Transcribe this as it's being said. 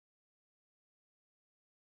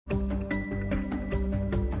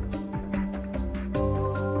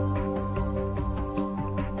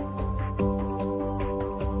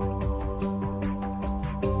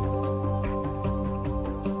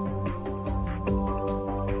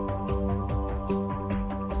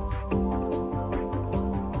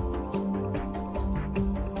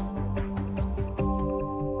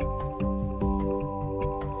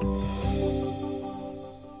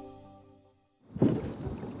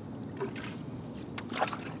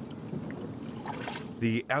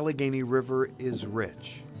The Allegheny River is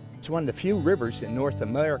rich. It's one of the few rivers in North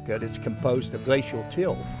America that's composed of glacial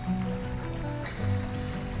till.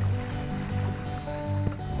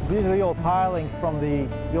 These are the old pilings from the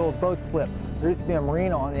old boat slips. There used to be a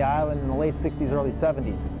marina on the island in the late 60s, early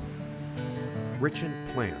 70s. Rich in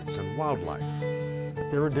plants and wildlife.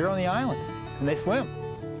 There were deer on the island, and they swim.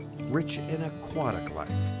 Rich in aquatic life.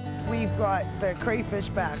 We've got the crayfish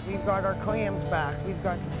back, we've got our clams back, we've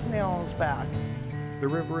got the snails back. The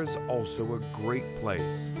river is also a great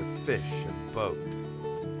place to fish and boat.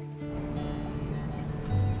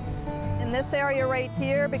 In this area right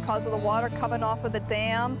here, because of the water coming off of the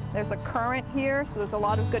dam, there's a current here, so there's a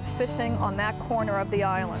lot of good fishing on that corner of the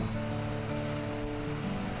island.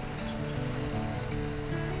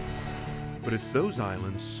 But it's those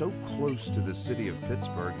islands so close to the city of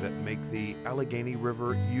Pittsburgh that make the Allegheny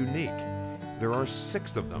River unique. There are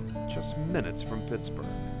 6 of them, just minutes from Pittsburgh.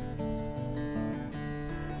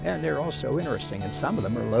 And they're also interesting, and some of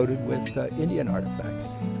them are loaded with Indian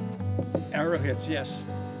artifacts. Arrowheads, yes.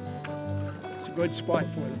 It's a good spot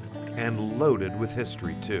for them. And loaded with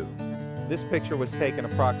history, too. This picture was taken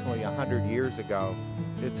approximately 100 years ago.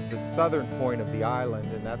 It's the southern point of the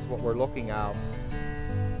island, and that's what we're looking at.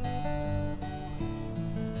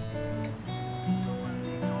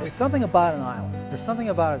 There's something about an island. There's something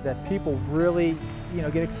about it that people really,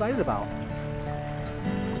 get excited about.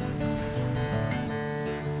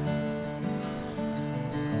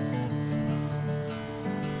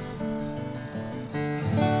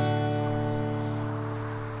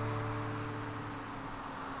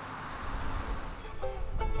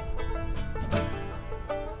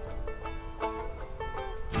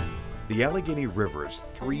 The Allegheny River is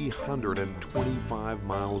 325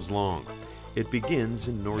 miles long. It begins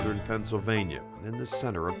in northern Pennsylvania, in the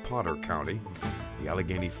center of Potter County. The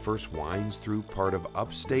Allegheny first winds through part of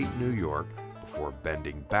upstate New York before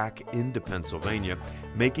bending back into Pennsylvania,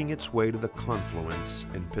 making its way to the confluence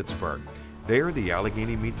in Pittsburgh. There, the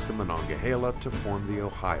Allegheny meets the Monongahela to form the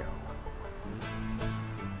Ohio.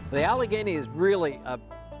 The Allegheny is really a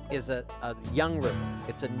young river.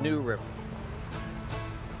 It's a new river.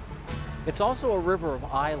 It's also a river of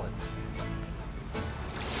islands.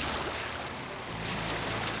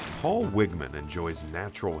 Paul Wigman enjoys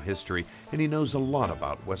natural history, and he knows a lot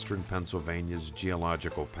about Western Pennsylvania's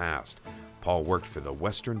geological past. Paul worked for the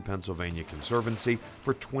Western Pennsylvania Conservancy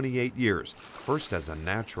for 28 years, first as a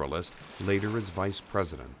naturalist, later as vice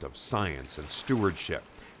president of science and stewardship.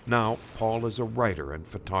 Now, Paul is a writer and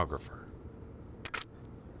photographer.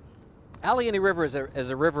 Allegheny River is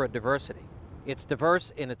a river of diversity. It's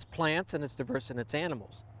diverse in its plants and it's diverse in its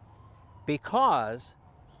animals, because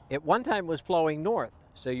at one time it was flowing north.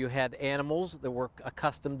 So you had animals that were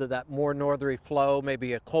accustomed to that more northerly flow,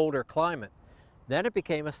 maybe a colder climate. Then it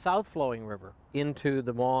became a south-flowing river into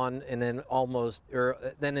the Mon and then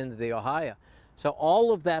then into the Ohio. So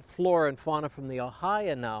all of that flora and fauna from the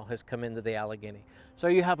Ohio now has come into the Allegheny. So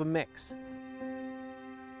you have a mix.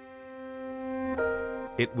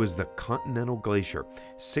 It was the Continental Glacier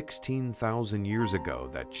 16,000 years ago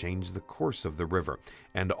that changed the course of the river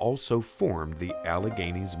and also formed the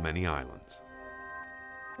Allegheny's many islands.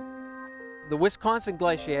 The Wisconsin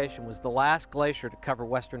glaciation was the last glacier to cover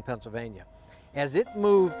western Pennsylvania. As it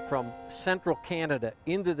moved from central Canada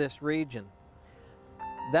into this region,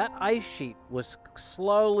 that ice sheet was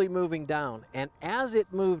slowly moving down, and as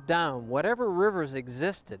it moved down, whatever rivers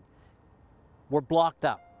existed were blocked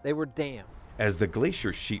up. They were dammed. As the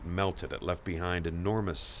glacier sheet melted, it left behind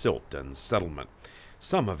enormous silt and settlement.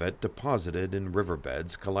 Some of it deposited in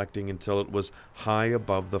riverbeds, collecting until it was high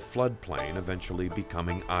above the floodplain, eventually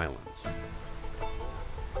becoming islands.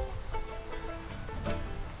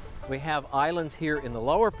 We have islands here in the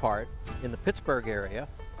lower part, in the Pittsburgh area,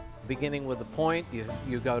 beginning with the Point.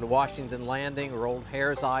 You go to Washington Landing or Old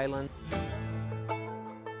Hare's Island.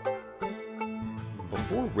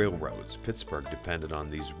 Before railroads, Pittsburgh depended on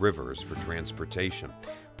these rivers for transportation.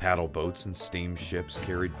 Paddle boats and steamships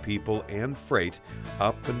carried people and freight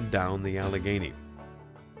up and down the Allegheny.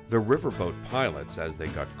 The riverboat pilots, as they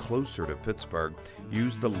got closer to Pittsburgh,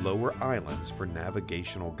 used the lower islands for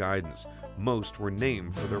navigational guidance. Most were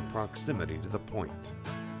named for their proximity to the Point.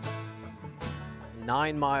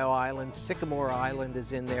 9 Mile Island, Sycamore Island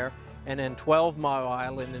is in there, and then 12 Mile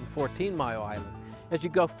Island and 14 Mile Island. As you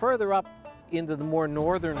go further up into the more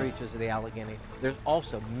northern reaches of the Allegheny, there's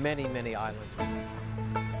also many, many islands.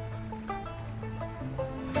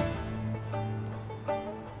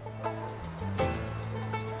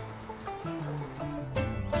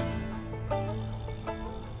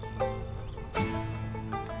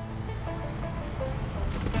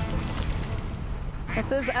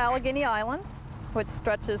 This is Allegheny Islands. which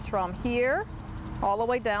stretches from here all the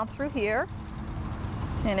way down through here.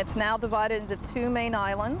 And it's now divided into two main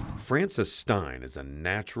islands. Frances Stein is a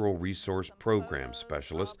natural resource program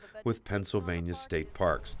specialist with Pennsylvania State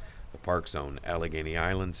Parks. The parks own Allegheny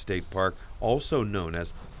Island State Park, also known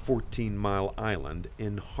as 14 Mile Island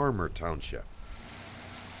in Harmer Township.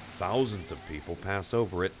 Thousands of people pass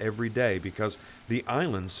over it every day because the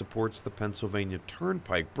island supports the Pennsylvania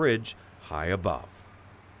Turnpike Bridge high above.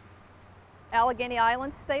 Allegheny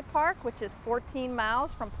Island State Park, which is 14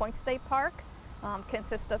 miles from Point State Park,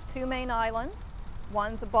 consists of two main islands.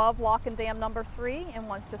 One's above Lock and Dam number 3 and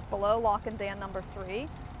one's just below Lock and Dam number 3.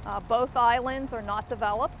 Both islands are not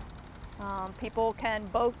developed. People can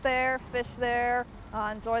boat there, fish there,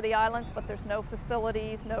 enjoy the islands, but there's no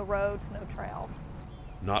facilities, no roads, no trails.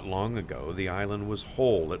 Not long ago, the island was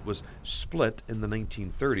whole. It was split in the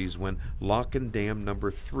 1930s when Lock and Dam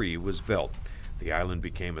number 3 was built. The island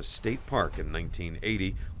became a state park in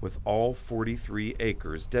 1980 with all 43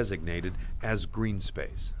 acres designated as green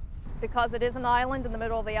space. Because it is an island in the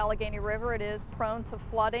middle of the Allegheny River, it is prone to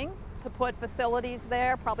flooding. To put facilities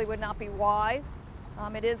there probably would not be wise.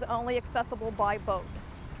 It is only accessible by boat,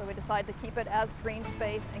 so we decided to keep it as green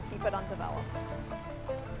space and keep it undeveloped.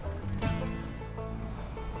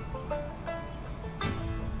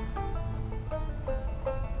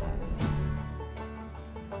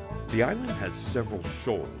 The island has several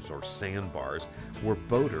shoals or sandbars where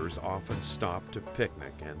boaters often stop to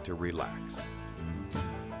picnic and to relax.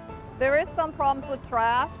 There is some problems with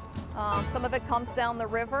trash. Some of it comes down the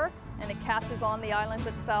river and it catches on the islands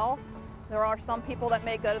itself. There are some people that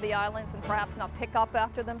may go to the islands and perhaps not pick up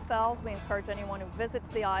after themselves. We encourage anyone who visits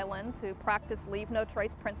the island to practice leave no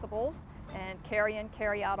trace principles and carry in,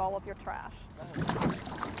 carry out all of your trash.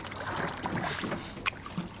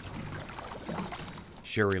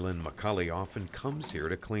 Sherry Lynn McCulley often comes here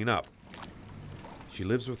to clean up. She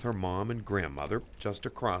lives with her mom and grandmother just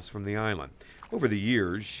across from the island. Over the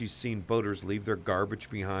years, she's seen boaters leave their garbage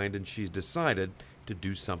behind, and she's decided to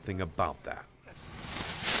do something about that.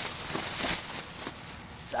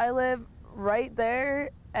 I live right there,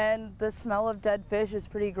 and the smell of dead fish is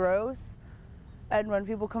pretty gross. And when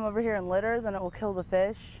people come over here and litter, then it will kill the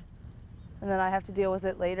fish. And then I have to deal with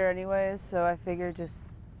it later anyways, so I figure just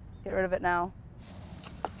get rid of it now.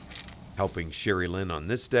 Helping Sherry Lynn on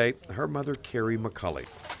this day, her mother, Carrie McCulley.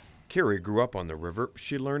 Carrie grew up on the river.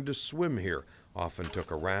 She learned to swim here, often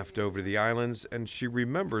took a raft over to the islands, and she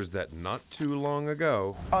remembers that not too long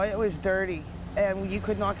ago. Oh, it was dirty, and you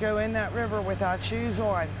could not go in that river without shoes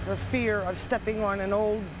on for fear of stepping on an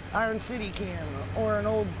old Iron City can or an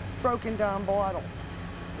old broken down bottle,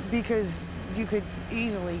 because you could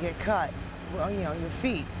easily get cut, well, you know, your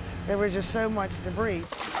feet. There was just so much debris.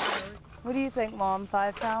 What do you think, Mom,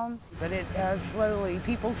 5 pounds? But it, as slowly,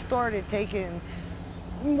 people started taking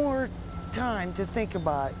more time to think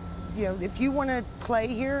about, you know, if you want to play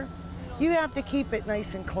here, you have to keep it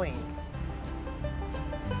nice and clean.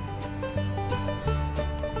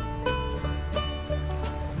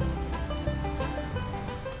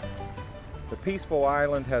 The peaceful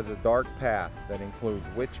island has a dark past that includes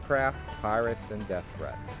witchcraft, pirates, and death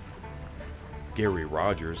threats. Gary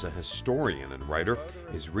Rogers, a historian and writer,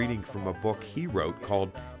 is reading from a book he wrote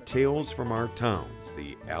called Tales from Our Towns,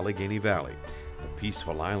 the Allegheny Valley. The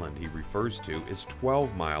peaceful island he refers to is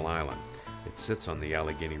 12 Mile Island. It sits on the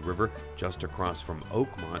Allegheny River just across from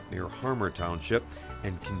Oakmont near Harmer Township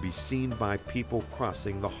and can be seen by people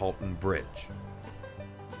crossing the Halton Bridge.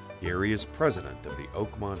 Gary is president of the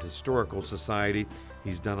Oakmont Historical Society.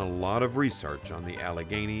 He's done a lot of research on the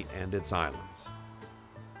Allegheny and its islands.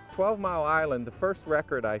 12 Mile Island, the first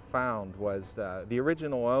record I found was the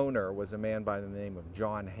original owner was a man by the name of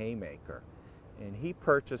John Haymaker. And he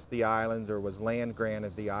purchased the islands, or was land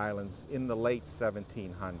granted the islands, in the late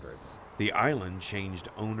 1700s. The island changed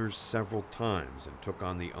owners several times and took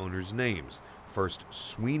on the owners' names. First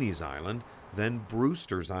Sweeney's Island, then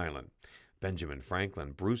Brewster's Island. Benjamin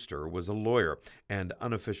Franklin Brewster was a lawyer and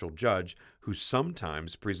unofficial judge who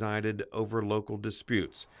sometimes presided over local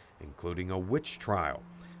disputes, including a witch trial,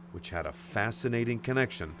 which had a fascinating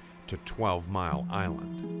connection to 12 Mile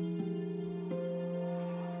Island.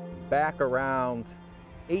 Back around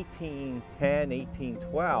 1810,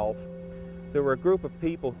 1812, there were a group of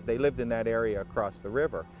people, they lived in that area across the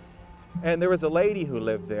river. And there was a lady who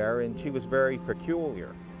lived there, and she was very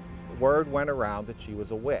peculiar. Word went around that she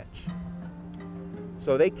was a witch.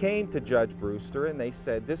 So they came to Judge Brewster and they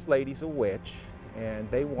said, this lady's a witch, and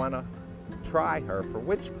they want to try her for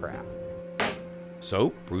witchcraft.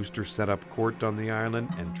 So Brewster set up court on the island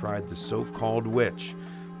and tried the so-called witch.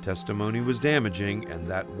 Testimony was damaging, and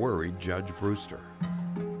that worried Judge Brewster.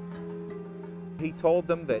 He told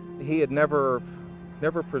them that he had never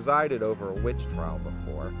presided over a witch trial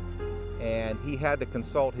before, and he had to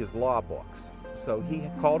consult his law books. So he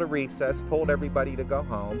called a recess, told everybody to go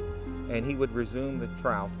home, and he would resume the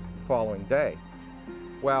trial the following day.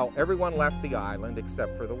 Well, everyone left the island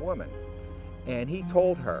except for the woman. And he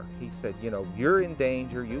told her, he said, you know, you're in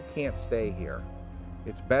danger, you can't stay here.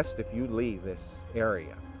 It's best if you leave this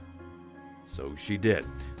area. So she did.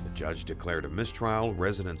 The judge declared a mistrial,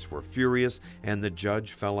 residents were furious, and the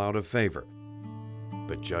judge fell out of favor.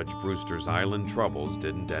 But Judge Brewster's island troubles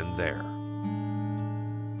didn't end there.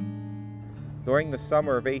 During the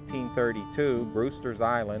summer of 1832, Brewster's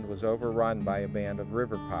Island was overrun by a band of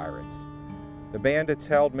river pirates. The bandits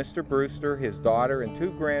held Mr. Brewster, his daughter, and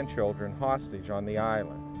 2 grandchildren hostage on the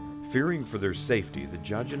island. Fearing for their safety, the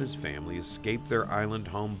judge and his family escaped their island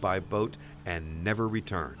home by boat and never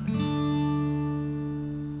returned.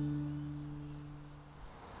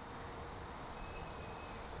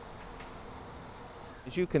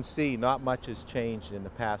 As you can see, not much has changed in the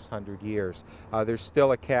past 100 years. There's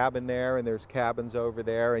still a cabin there, and there's cabins over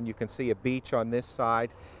there, and you can see a beach on this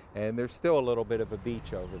side, and there's still a little bit of a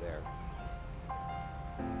beach over there.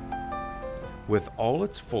 With all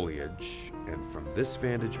its foliage, and from this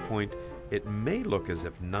vantage point, it may look as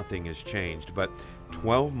if nothing has changed, but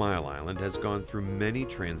 12 Mile Island has gone through many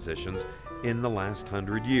transitions in the last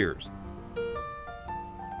 100 years.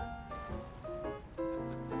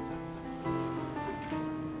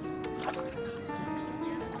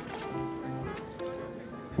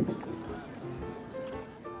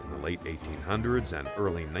 In the late 1800s and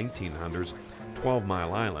early 1900s, 12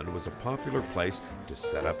 Mile Island was a popular place to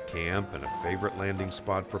set up camp and a favorite landing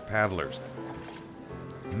spot for paddlers.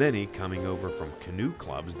 Many coming over from canoe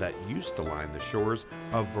clubs that used to line the shores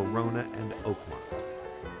of Verona and Oakmont.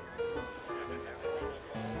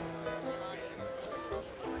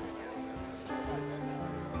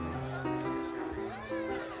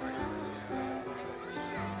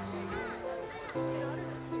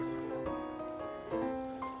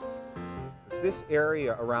 This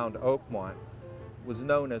area around Oakmont was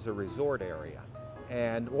known as a resort area.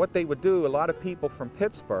 And what they would do, a lot of people from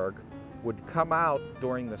Pittsburgh would come out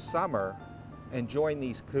during the summer and join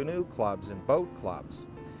these canoe clubs and boat clubs.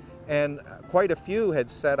 And quite a few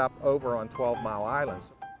had set up over on 12 Mile Island.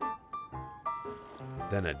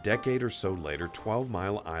 Then a decade or so later, 12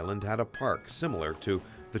 Mile Island had a park similar to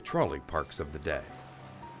the trolley parks of the day.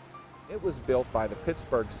 It was built by the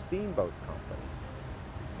Pittsburgh Steamboat Company.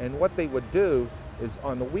 And what they would do is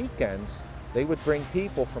on the weekends, they would bring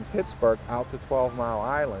people from Pittsburgh out to 12 Mile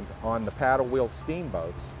Island on the paddle wheel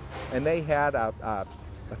steamboats, and they had a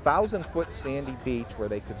 1,000-foot sandy beach where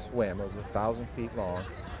they could swim. It was 1,000 feet long.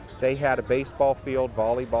 They had a baseball field,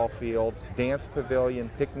 volleyball field, dance pavilion,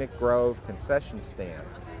 picnic grove, concession stand,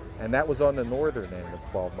 and that was on the northern end of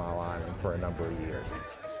 12 Mile Island for a number of years.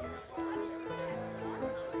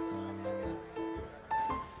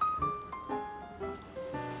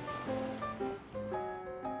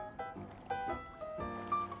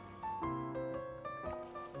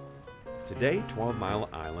 Today, 12 Mile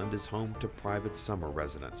Island is home to private summer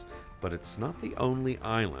residents, but it's not the only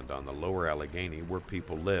island on the lower Allegheny where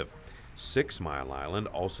people live. 6 Mile Island,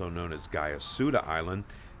 also known as Guyasuta Island,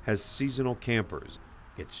 has seasonal campers.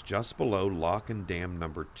 It's just below Lock and Dam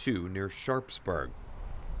number 2 near Sharpsburg.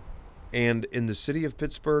 And in the city of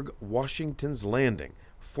Pittsburgh, Washington's Landing,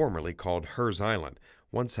 formerly called Hers Island,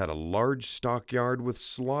 once had a large stockyard with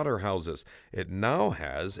slaughterhouses. It now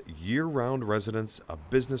has year-round residence, a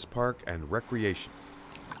business park, and recreation.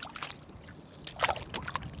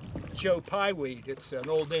 Joe Pieweed, it's an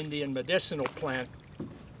old Indian medicinal plant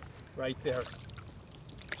right there.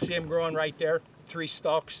 See him growing right there? 3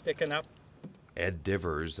 stalks sticking up. Ed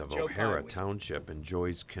Divers of O'Hara Township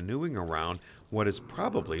enjoys canoeing around what is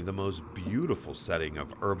probably the most beautiful setting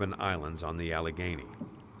of urban islands on the Allegheny.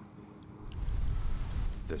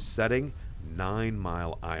 The setting, 9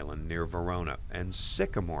 Mile Island near Verona and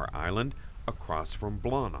Sycamore Island across from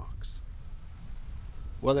Blawnox.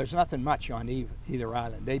 Well, there's nothing much on either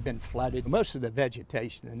island. They've been flooded. Most of the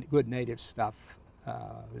vegetation and good native stuff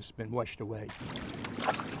has been washed away.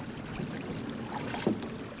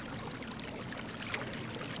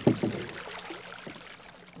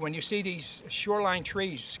 When you see these shoreline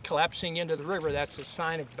trees collapsing into the river, that's a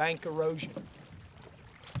sign of bank erosion.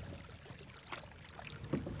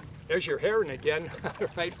 There's your heron again,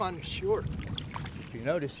 right on the shore. If you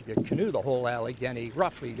notice, you can canoe the whole Allegheny.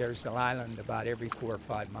 Roughly, there's an island about every 4 or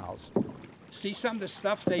 5 miles. See some of the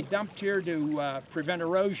stuff they dumped here to prevent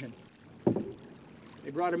erosion.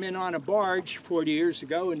 They brought them in on a barge 40 years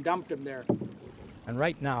ago and dumped them there. And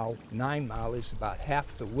right now, 9 Mile is about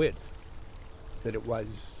half the width that it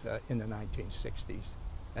was in the 1960s.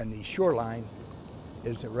 And the shoreline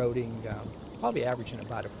is eroding, probably averaging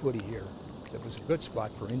about a foot a year. It was a good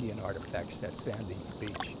spot for Indian artifacts, that sandy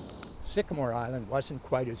beach. Sycamore Island wasn't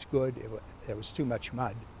quite as good. There was too much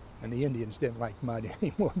mud, and the Indians didn't like mud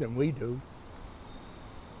any more than we do.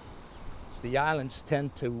 So the islands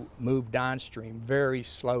tend to move downstream very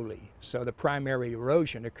slowly, so the primary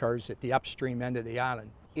erosion occurs at the upstream end of the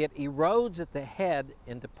island. It erodes at the head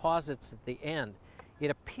and deposits at the end. It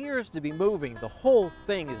appears to be moving. The whole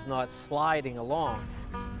thing is not sliding along.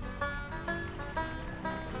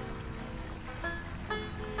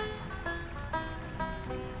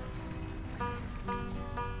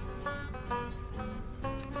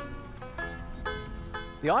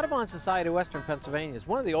 The Audubon Society of Western Pennsylvania is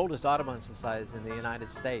one of the oldest Audubon societies in the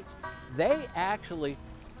United States. They actually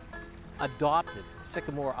adopted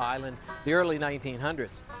Sycamore Island the early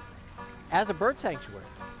 1900s as a bird sanctuary.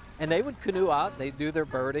 And they would canoe out, they'd do their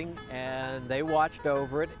birding, and they watched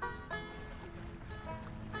over it.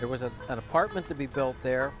 There was an apartment to be built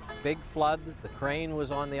there, big flood, the crane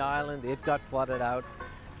was on the island, it got flooded out.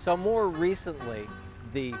 So more recently,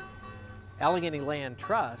 the Allegheny Land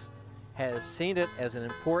Trust has seen it as an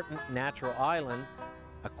important natural island,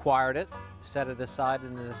 acquired it, set it aside,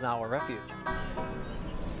 and it is now a refuge.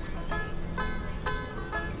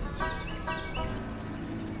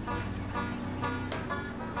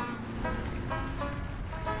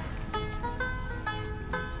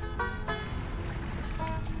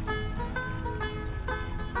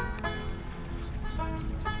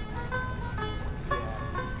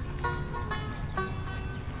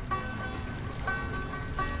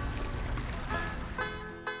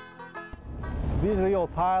 These are the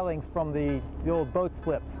old pilings from the old boat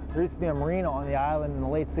slips. There used to be a marina on the island in the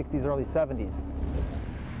late 60s, early 70s.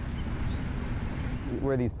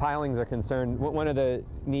 Where these pilings are concerned, one of the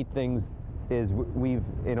neat things is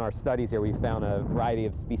in our studies here, we've found a variety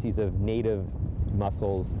of species of native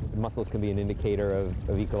mussels. Mussels can be an indicator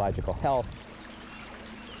of ecological health.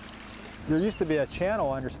 There used to be a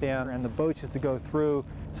channel, I understand, and the boats used to go through,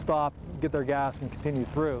 stop, get their gas, and continue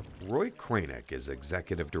through. Roy Kranick is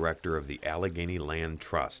executive director of the Allegheny Land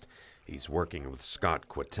Trust. He's working with Scott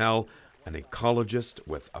Quattel, an ecologist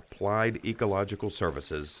with Applied Ecological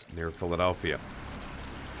Services near Philadelphia.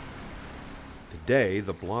 Today,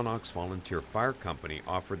 the Blawnox Volunteer Fire Company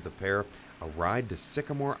offered the pair a ride to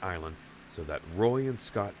Sycamore Island so that Roy and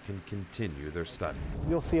Scott can continue their study.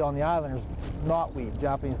 You'll see on the island there's knotweed,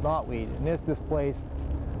 Japanese knotweed, and this displaced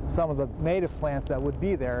some of the native plants that would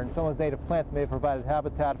be there, and some of those native plants may have provided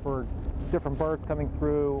habitat for different birds coming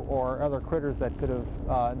through or other critters that could have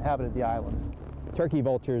inhabited the island. Turkey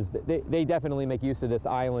vultures, they definitely make use of this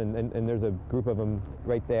island, and there's a group of them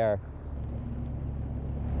right there.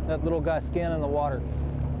 That little guy scanning the water.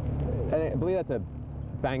 I believe that's a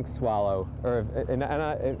bank swallow, or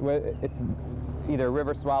it's either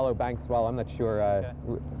river swallow, bank swallow. I'm not sure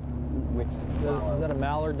which. Is that a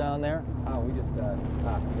mallard down there? Oh, we just.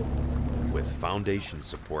 With foundation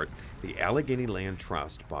support, the Allegheny Land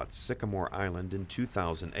Trust bought Sycamore Island in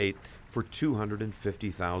 2008 for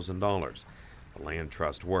 $250,000. The Land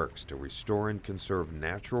Trust works to restore and conserve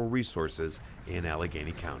natural resources in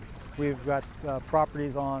Allegheny County. We've got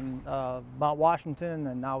properties on Mount Washington,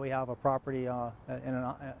 and now we have a property on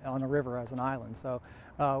the river as an island. So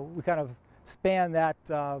we kind of span that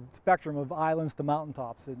spectrum of islands to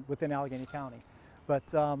mountaintops within Allegheny County.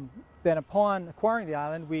 But then upon acquiring the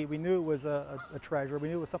island, we knew it was a treasure. We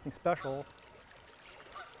knew it was something special.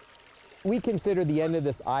 We consider the end of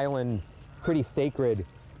this island pretty sacred.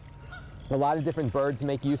 A lot of different birds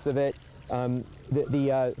make use of it.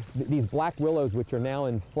 These black willows, which are now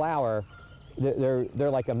in flower, they're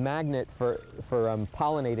like a magnet for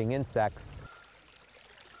pollinating insects.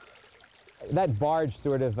 That barge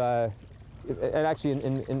sort of, and actually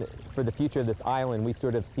for the future of this island, we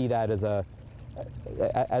sort of see that as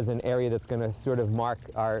an area that's going to sort of mark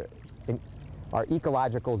our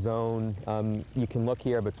ecological zone. You can look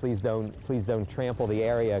here, but please don't trample the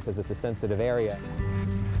area because it's a sensitive area.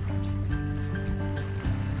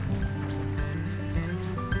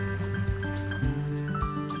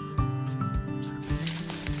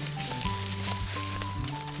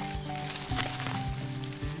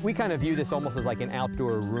 We kind of view this almost as like an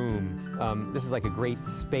outdoor room. This is like a great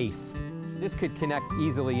space. This could connect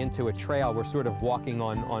easily into a trail. We're sort of walking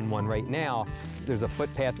on one right now. There's a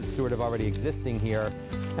footpath that's sort of already existing here,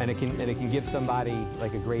 and it can give somebody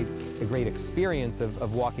like a great experience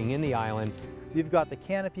of walking in the island. You've got the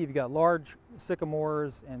canopy, you've got large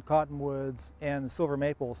sycamores and cottonwoods and the silver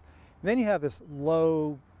maples. And then you have this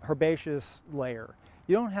low herbaceous layer.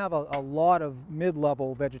 You don't have a lot of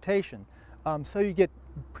mid-level vegetation. so you get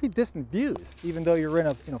pretty distant views, even though you're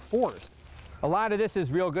in a forest. A lot of this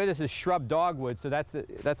is real good. This is shrub dogwood, so that's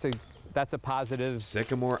a positive.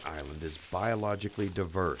 Sycamore Island is biologically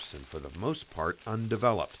diverse and for the most part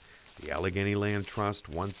undeveloped. The Allegheny Land Trust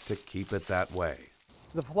wants to keep it that way.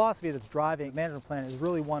 The philosophy that's driving the management plan is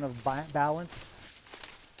really one of balance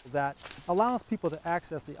that allows people to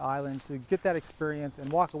access the island, to get that experience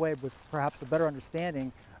and walk away with perhaps a better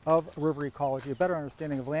understanding of river ecology, a better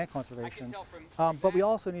understanding of land conservation. But we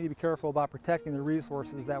also need to be careful about protecting the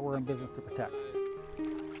resources that we're in business to protect.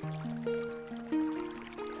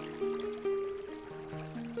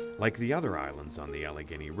 Like the other islands on the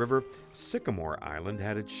Allegheny River, Sycamore Island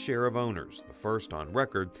had its share of owners. The first on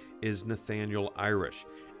record is Nathaniel Irish.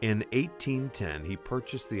 In 1810, he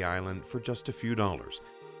purchased the island for just a few dollars.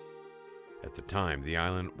 At the time, the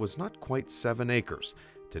island was not quite 7 acres.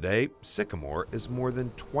 Today, Sycamore is more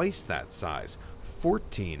than twice that size,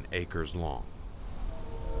 14 acres long.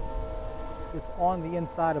 It's on the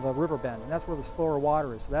inside of a river bend, and that's where the slower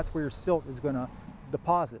water is. So that's where your silt is going to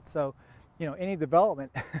deposit. So, you know, any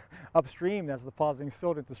development upstream that's depositing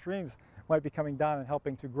silt into streams might be coming down and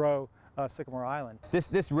helping to grow Sycamore Island.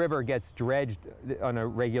 This river gets dredged on a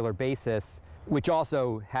regular basis, which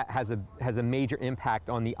also has a major impact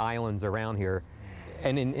on the islands around here.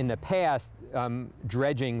 And in the past,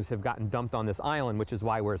 dredgings have gotten dumped on this island, which is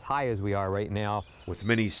why we're as high as we are right now. With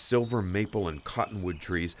many silver maple and cottonwood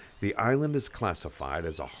trees, the island is classified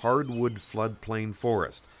as a hardwood floodplain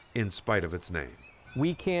forest, in spite of its name.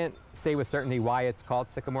 We can't say with certainty why it's called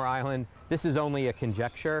Sycamore Island. This is only a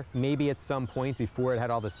conjecture. Maybe at some point before it had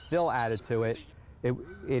all this fill added to it,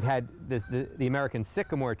 it had the American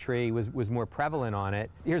sycamore tree was more prevalent on it.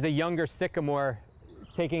 Here's a younger sycamore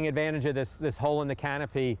taking advantage of this hole in the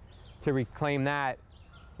canopy to reclaim that.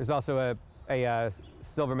 There's also a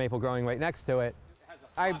silver maple growing right next to it.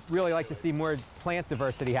 I really like to see more plant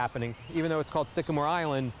diversity happening. Even though it's called Sycamore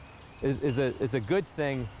Island, is a good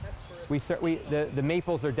thing. The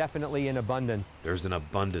maples are definitely in abundance. There's an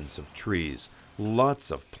abundance of trees,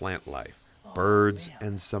 lots of plant life, birds,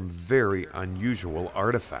 and some very unusual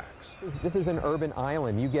artifacts. This is an urban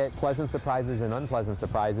island. You get pleasant surprises and unpleasant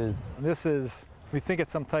surprises. We think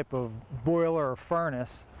it's some type of boiler or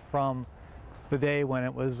furnace from the day when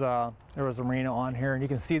it was there was a marina on here, and you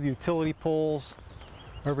can see the utility poles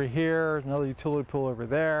over here, another utility pole over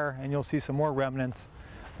there, and you'll see some more remnants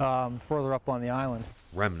further up on the island.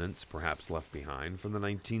 Remnants perhaps left behind from the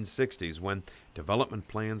 1960s when development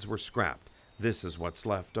plans were scrapped. This is what's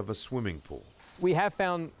left of a swimming pool. We have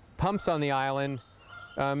found pumps on the island.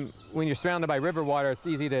 When you're surrounded by river water, it's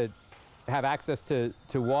easy to have access to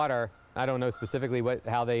water. I don't know specifically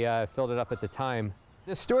how they filled it up at the time.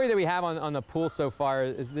 The story that we have on the pool so far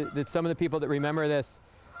is that some of the people that remember this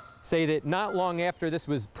say that not long after this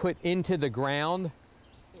was put into the ground,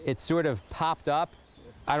 it sort of popped up.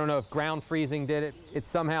 I don't know if ground freezing did it. It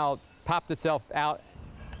somehow popped itself out.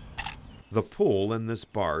 The pool and this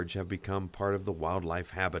barge have become part of the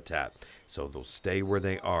wildlife habitat, so they'll stay where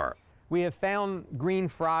they are. We have found green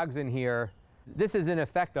frogs in here. This is in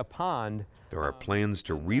effect a pond. There are plans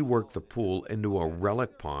to rework the pool into a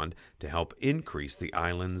relic pond to help increase the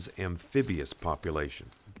island's amphibious population.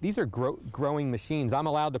 These are growing machines. I'm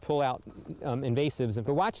allowed to pull out invasives.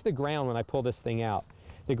 But watch the ground when I pull this thing out.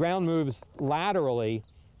 The ground moves laterally,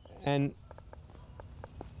 and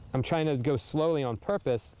I'm trying to go slowly on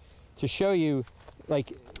purpose to show you,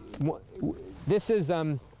 like, this is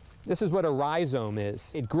what a rhizome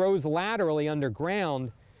is. It grows laterally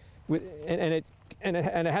underground, and it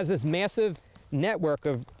has this massive network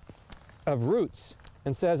of roots.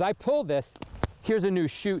 And so as I pull this, here's a new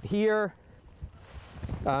shoot here.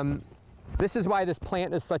 This is why this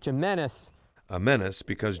plant is such a menace. A menace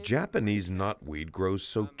because Japanese knotweed grows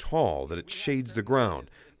so tall that it shades the ground,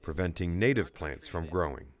 preventing native plants from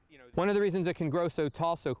growing. One of the reasons it can grow so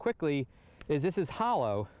tall so quickly is this is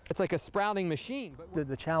hollow. It's like a sprouting machine.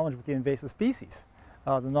 The challenge with the invasive species,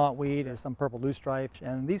 the knotweed and some purple loosestrife,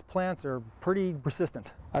 and these plants are pretty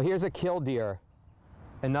persistent. Here's a killdeer.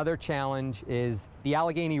 Another challenge is the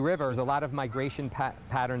Allegheny River. There's a lot of migration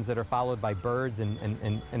patterns that are followed by birds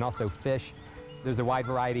and also fish. There's a wide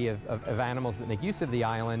variety of animals that make use of the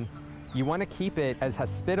island. You want to keep it as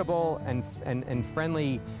hospitable and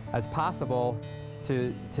friendly as possible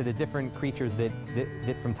to the different creatures that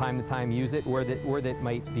from time to time use it or that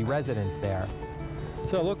might be residents there.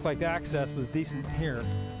 So it looks like access was decent here.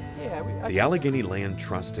 Yeah, the Allegheny Land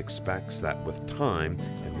Trust expects that with time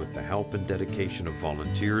and with the help and dedication of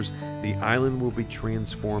volunteers, the island will be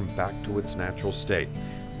transformed back to its natural state,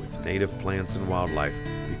 with native plants and wildlife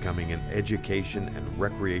becoming an education and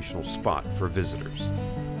recreational spot for visitors.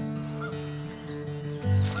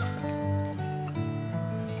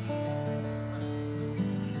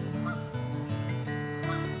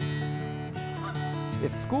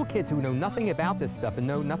 have school kids who know nothing about this stuff and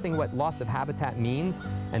know nothing what loss of habitat means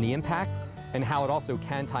and the impact and how it also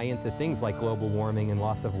can tie into things like global warming and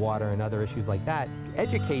loss of water and other issues like that,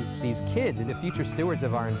 educate these kids and the future stewards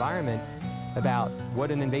of our environment about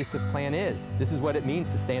what an invasive plant is. This is what it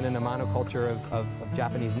means to stand in a monoculture of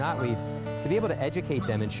Japanese knotweed. To be able to educate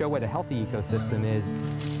them and show what a healthy ecosystem is.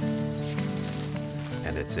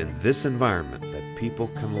 And it's in this environment that people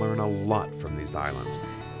can learn a lot from these islands,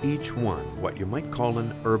 each one what you might call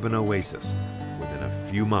an urban oasis within a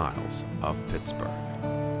few miles of Pittsburgh.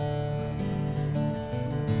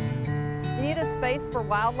 You need a space for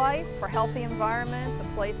wildlife, for healthy environments,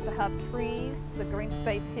 a place to have trees. The green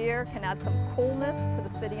space here can add some coolness to the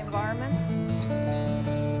city environment.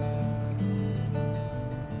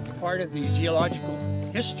 Part of the geological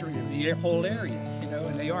history of the whole area, you know,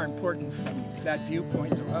 and they are important from that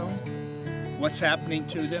viewpoint alone. What's happening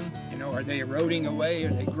to them, you know, are they eroding away,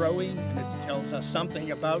 are they growing? And it tells us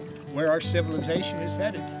something about where our civilization is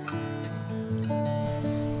headed.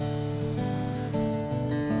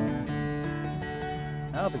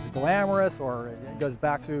 I don't know if it's glamorous or it goes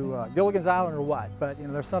back to Gilligan's Island or what, but you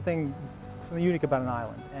know, there's something unique about an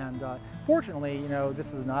island. And fortunately, you know,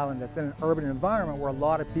 this is an island that's in an urban environment where a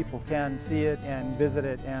lot of people can see it and visit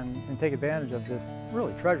it and take advantage of this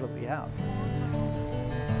really treasure that we have.